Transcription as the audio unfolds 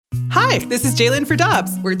Hi, this is Jalen for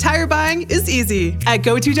Dobbs, where tire buying is easy. At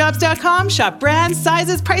GoToDobbs.com, shop brands,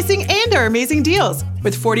 sizes, pricing, and our amazing deals.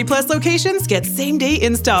 With 40-plus locations, get same-day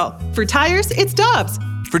install. For tires, it's Dobbs.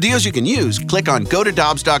 For deals you can use, click on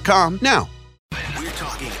GoToDobbs.com now. We're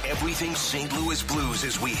talking everything St. Louis Blues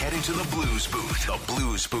as we head into the Blues Booth. The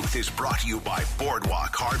Blues Booth is brought to you by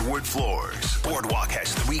Boardwalk Hardwood Floors. Boardwalk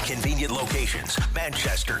has 3 convenient locations: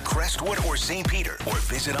 Manchester, Crestwood, or St. Peter. Or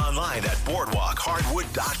visit online at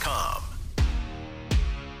BoardwalkHardwood.com.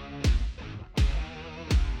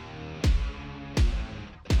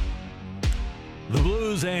 The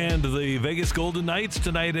Blues and the Vegas Golden Knights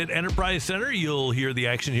tonight at Enterprise Center. You'll hear the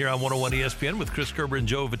action here on 101 ESPN with Chris Kerber and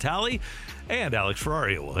Joe Vitale. And Alex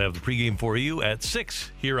Ferrari will have the pregame for you at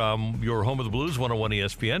 6 here on your home of the Blues, 101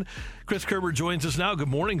 ESPN. Chris Kerber joins us now. Good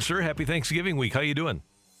morning, sir. Happy Thanksgiving week. How you doing?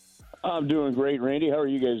 I'm doing great, Randy. How are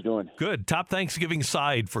you guys doing? Good. Top Thanksgiving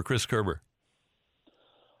side for Chris Kerber.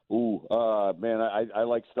 Ooh, man, I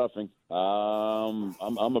like stuffing. I'm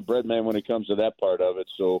a bread man when it comes to that part of it,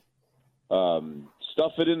 so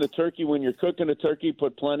stuff it in the turkey when you're cooking the turkey.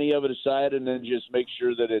 Put plenty of it aside, and then just make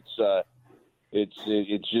sure that it's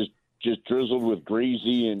just drizzled with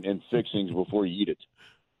gravy and fixings before you eat it.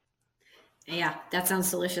 Yeah, that sounds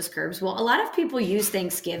delicious, Curbs. Well, a lot of people use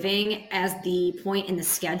Thanksgiving as the point in the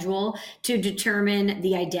schedule to determine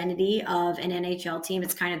the identity of an NHL team.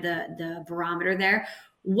 It's kind of the barometer there.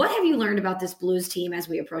 What have you learned about this Blues team as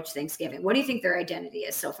we approach Thanksgiving? What do you think their identity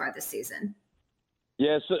is so far this season?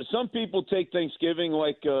 Yeah, so some people take Thanksgiving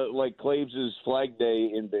like Claves' Flag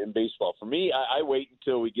Day in baseball. For me, I wait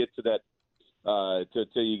until we get to that,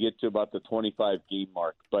 till you get to about the 25 game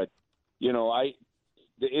mark. But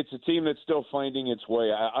it's a team that's still finding its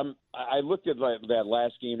way. I looked at that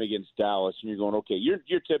last game against Dallas, and you're going, okay,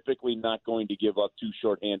 you're typically not going to give up 2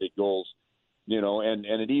 shorthanded goals, and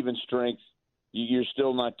at even strength, you're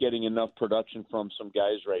still not getting enough production from some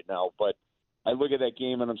guys right now. But I look at that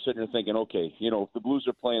game, and I'm sitting there thinking, okay, if the Blues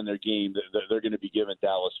are playing their game, they're going to be giving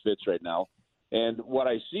Dallas fits right now. And what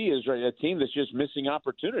I see is a team that's just missing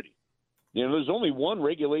opportunity. There's only one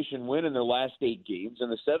regulation win in their last 8 games. In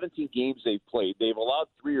the 17 games they've played, they've allowed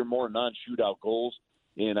 3 or more non-shootout goals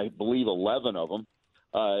in, I believe, 11 of them.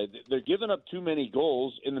 They're giving up too many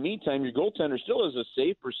goals. In the meantime, your goaltender still has a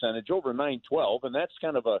save percentage over .912, and that's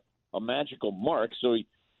kind of a magical mark. So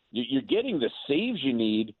you're getting the saves you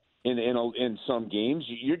need in some games.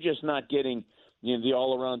 You're just not getting the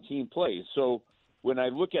all-around team play. So when I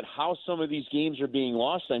look at how some of these games are being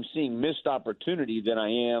lost, I'm seeing missed opportunity than I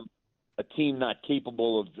am a team not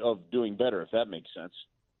capable of doing better, if that makes sense.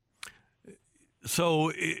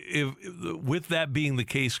 So with that being the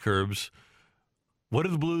case, Curbs, what do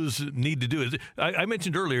the Blues need to do? I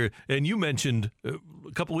mentioned earlier, and you mentioned a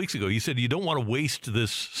couple of weeks ago, you said you don't want to waste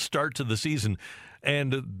this start to the season,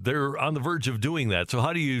 and they're on the verge of doing that. So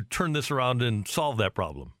how do you turn this around and solve that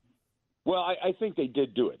problem? Well, I think they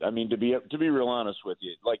did do it. I mean, to be real honest with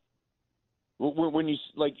you, when you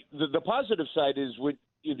the positive side is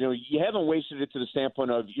you haven't wasted it to the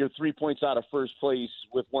standpoint of you're 3 points out of first place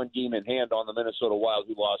with 1 game in hand on the Minnesota Wild,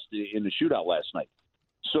 who lost in the shootout last night.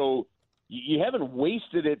 So you haven't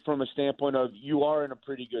wasted it from a standpoint of you are in a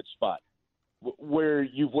pretty good spot. Where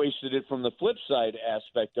you've wasted it from the flip side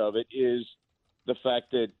aspect of it is the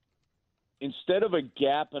fact that instead of a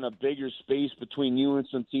gap and a bigger space between you and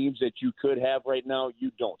some teams that you could have right now,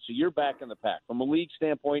 you don't. So you're back in the pack. From a league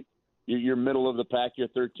standpoint, you're middle of the pack. You're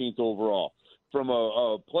 13th overall. From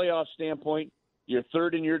a playoff standpoint, you're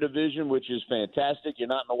 3rd in your division, which is fantastic. You're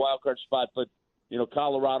not in the wild card spot, but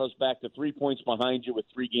Colorado's back to 3 points behind you with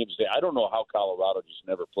 3 games a day. I don't know how Colorado just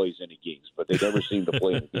never plays any games, but they never seem to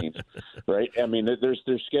play any games, right? I mean, their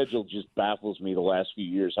schedule just baffles me the last few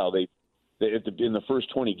years, how in the first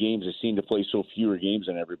 20 games they seem to play so fewer games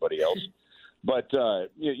than everybody else. But,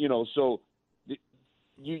 so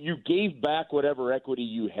you gave back whatever equity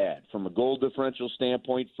you had from a goal differential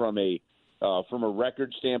standpoint, from a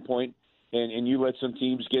record standpoint, and you let some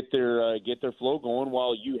teams get their flow going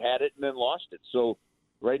while you had it and then lost it. So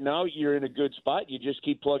right now you're in a good spot. You just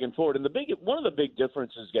keep plugging forward. And one of the big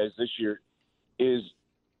differences, guys, this year is,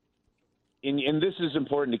 and this is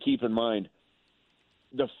important to keep in mind,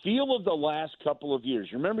 the feel of the last couple of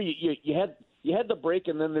years. Remember, you had the break,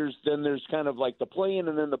 and then there's kind of like the play-in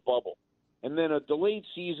and then the bubble, and then a delayed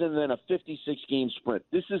season, then a 56-game sprint.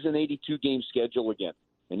 This is an 82-game schedule again.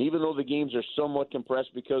 And even though the games are somewhat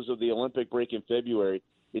compressed because of the Olympic break in February,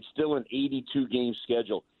 it's still an 82-game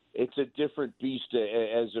schedule. It's a different beast,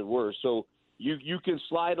 as it were. So you can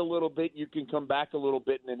slide a little bit, you can come back a little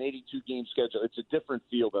bit in an 82-game schedule. It's a different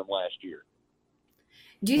feel than last year.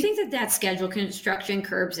 Do you think that schedule construction,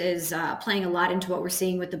 Curbs, is playing a lot into what we're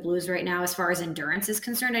seeing with the Blues right now as far as endurance is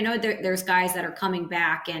concerned? I know there's guys that are coming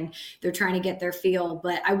back and they're trying to get their feel,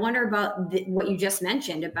 but I wonder about what you just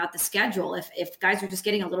mentioned about the schedule, if guys are just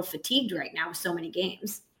getting a little fatigued right now with so many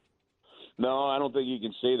games. No, I don't think you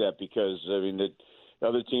can say that because, I mean, the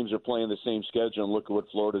other teams are playing the same schedule, and look at what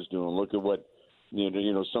Florida's doing. Look at what,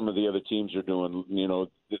 some of the other teams are doing.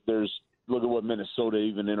 Look at what Minnesota,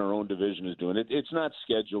 even in our own division, is doing. It's not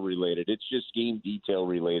schedule related. It's just game detail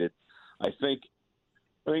related. I think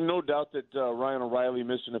no doubt that Ryan O'Reilly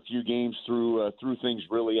missing a few games threw things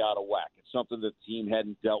really out of whack. It's something that the team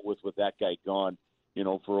hadn't dealt with that guy gone,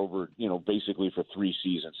 for over, basically for 3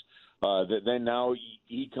 seasons. Then now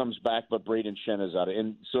he comes back, but Braden Shen is out.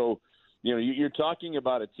 And so, you're talking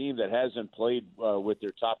about a team that hasn't played with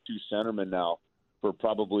their top 2 centermen now for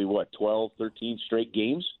probably, 12, 13 straight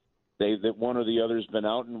games. That one or the other has been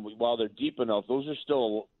out, and while they're deep enough, those are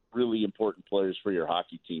still really important players for your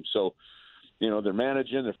hockey team. So, they're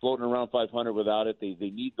managing, they're floating around 500 without it. They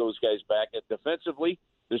need those guys back. Defensively,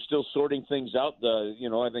 they're still sorting things out.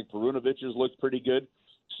 I think Perunovich has looked pretty good.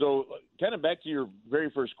 So, kind of back to your very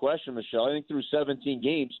first question, Michelle, I think through 17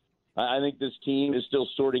 games, I think this team is still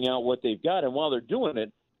sorting out what they've got. And while they're doing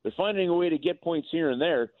it, they're finding a way to get points here and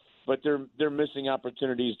there, but they're missing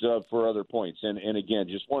opportunities for other points. And again,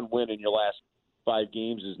 just one win in your last 5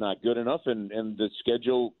 games is not good enough, and the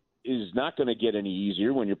schedule is not going to get any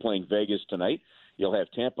easier when you're playing Vegas tonight. You'll have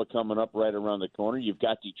Tampa coming up right around the corner. You've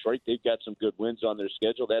got Detroit. They've got some good wins on their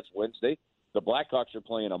schedule. That's Wednesday. The Blackhawks are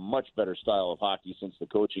playing a much better style of hockey since the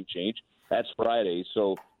coaching change. That's Friday.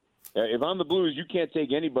 So if I'm the Blues, you can't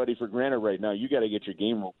take anybody for granted right now. You got to get your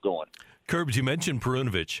game going. Curbs, you mentioned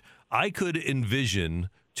Perunovich. I could envision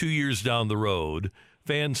 2 years down the road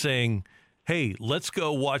fans saying, hey, let's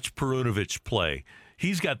go watch Perunovich play.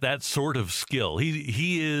 He's got that sort of skill.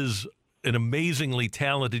 He is an amazingly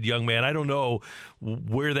talented young man. I don't know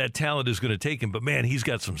where that talent is going to take him, but, man, he's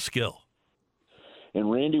got some skill. And,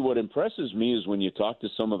 Randy, what impresses me is when you talk to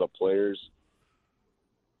some of the players,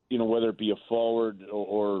 whether it be a forward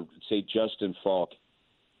or say, Justin Falk,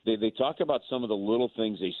 they talk about some of the little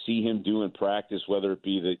things they see him do in practice, whether it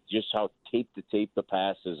be just how tape-to-tape the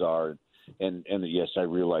passes are. And yes, I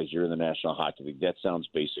realize you're in the National Hockey League. That sounds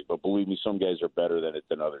basic, but believe me, some guys are better at it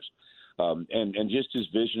than others. And just his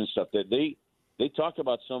vision and stuff, that they talk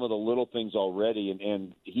about some of the little things already,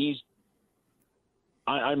 and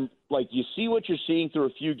I'm like, you see what you're seeing through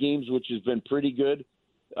a few games, which has been pretty good.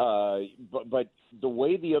 But the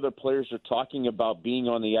way the other players are talking about being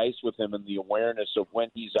on the ice with him and the awareness of when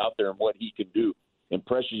he's out there and what he can do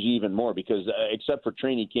impresses you even more because except for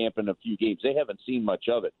training camp and a few games, they haven't seen much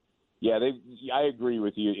of it. Yeah, I agree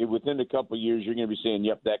with you. Within a couple of years, you're going to be saying,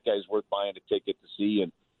 yep, that guy's worth buying a ticket to see,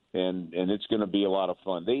 and it's going to be a lot of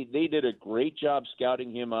fun. They did a great job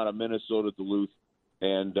scouting him out of Minnesota, Duluth.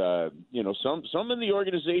 And, some in the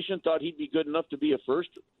organization thought he'd be good enough to be a first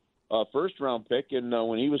round pick. And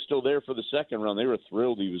when he was still there for the second round, they were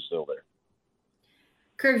thrilled he was still there.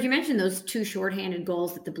 Curbs, you mentioned those 2 shorthanded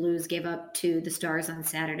goals that the Blues gave up to the Stars on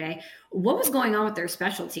Saturday. What was going on with their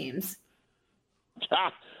special teams?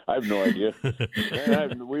 I have no idea.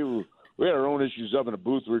 We had our own issues up in the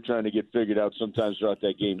booth we were trying to get figured out sometimes throughout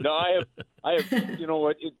that game. No, I have. You know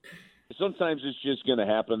what? Sometimes it's just going to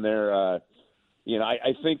happen there. I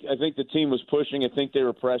think the team was pushing. I think they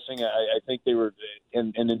were pressing. I think they were,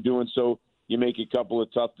 and in doing so, you make a couple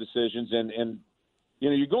of tough decisions. And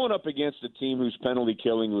you're going up against a team whose penalty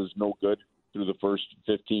killing was no good through the first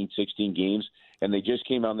 15, 16 games, and they just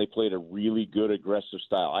came out and they played a really good aggressive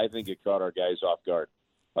style. I think it caught our guys off guard.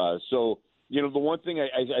 So the one thing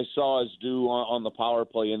I saw us do on the power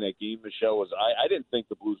play in that game, Michelle, was I didn't think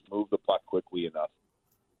the Blues moved the puck quickly enough.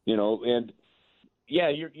 And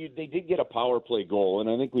yeah, they did get a power play goal, and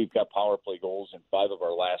I think we've got power play goals in 5 of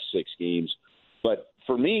our last 6 games. But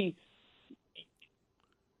for me,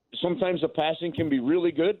 sometimes the passing can be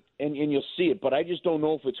really good, and you'll see it. But I just don't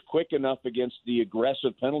know if it's quick enough against the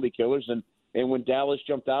aggressive penalty killers. And when Dallas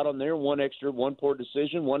jumped out on there, one poor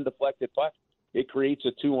decision, one deflected puck, it creates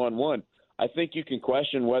a 2-on-1. I think you can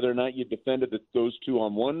question whether or not you defended those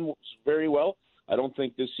 2-on-1 very well. I don't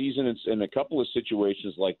think this season, in a couple of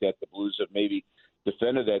situations like that, the Blues have maybe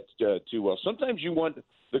defended that too well. Sometimes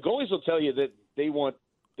the goalies will tell you that they want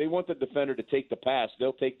the defender to take the pass.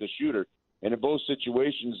 They'll take the shooter. And in both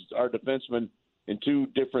situations, our defensemen, and 2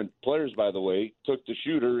 different players, by the way, took the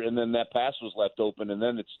shooter, and then that pass was left open, and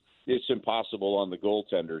then it's impossible on the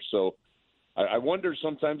goaltender. So, I wonder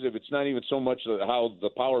sometimes if it's not even so much how the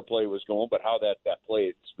power play was going, but how that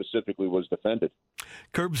play specifically was defended.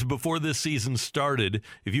 Curbs, before this season started,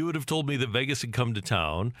 if you would have told me that Vegas had come to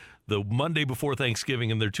town the Monday before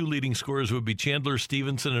Thanksgiving and their two leading scorers would be Chandler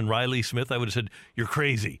Stevenson and Riley Smith, I would have said, you're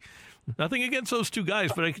crazy. Nothing against those two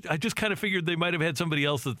guys, but I just kind of figured they might have had somebody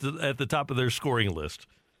else at the top of their scoring list.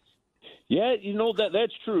 Yeah,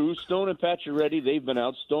 that's true. Stone and Pacioretty, they've been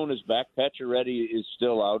out. Stone is back. Pacioretty is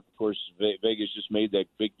still out. Of course, Vegas just made that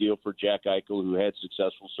big deal for Jack Eichel, who had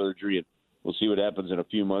successful surgery, and we'll see what happens in a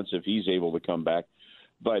few months if he's able to come back.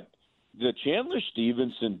 But the Chandler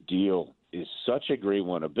Stevenson deal is such a great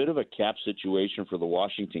one, a bit of a cap situation for the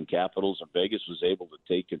Washington Capitals, and Vegas was able to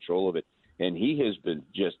take control of it. And he has been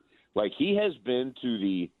he has been to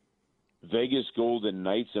the Vegas Golden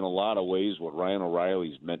Knights in a lot of ways what Ryan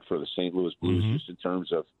O'Reilly's meant for the St. Louis Blues, just in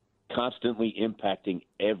terms of constantly impacting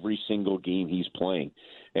every single game he's playing,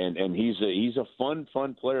 and he's a fun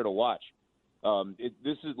player to watch.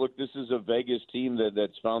 This is a Vegas team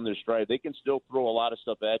that's found their stride. They can still throw a lot of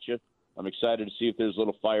stuff at you. I'm excited to see if there's a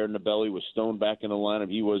little fire in the belly with Stone back in the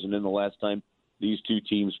lineup. He wasn't in the last time these two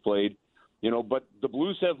teams played, But the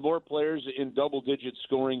Blues have more players in double-digit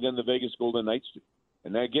scoring than the Vegas Golden Knights do.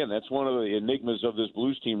 And again, that's one of the enigmas of this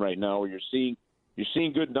Blues team right now, where you're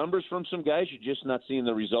seeing good numbers from some guys. You're just not seeing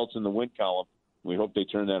the results in the win column. We hope they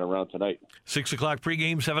turn that around tonight. 6 o'clock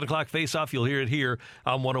pregame, 7 o'clock face-off. You'll hear it here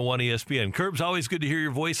on 101 ESPN. Curbs, always good to hear your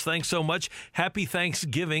voice. Thanks so much. Happy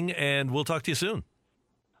Thanksgiving, and we'll talk to you soon.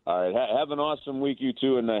 All right. Have an awesome week, you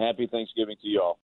two, and happy Thanksgiving to you all.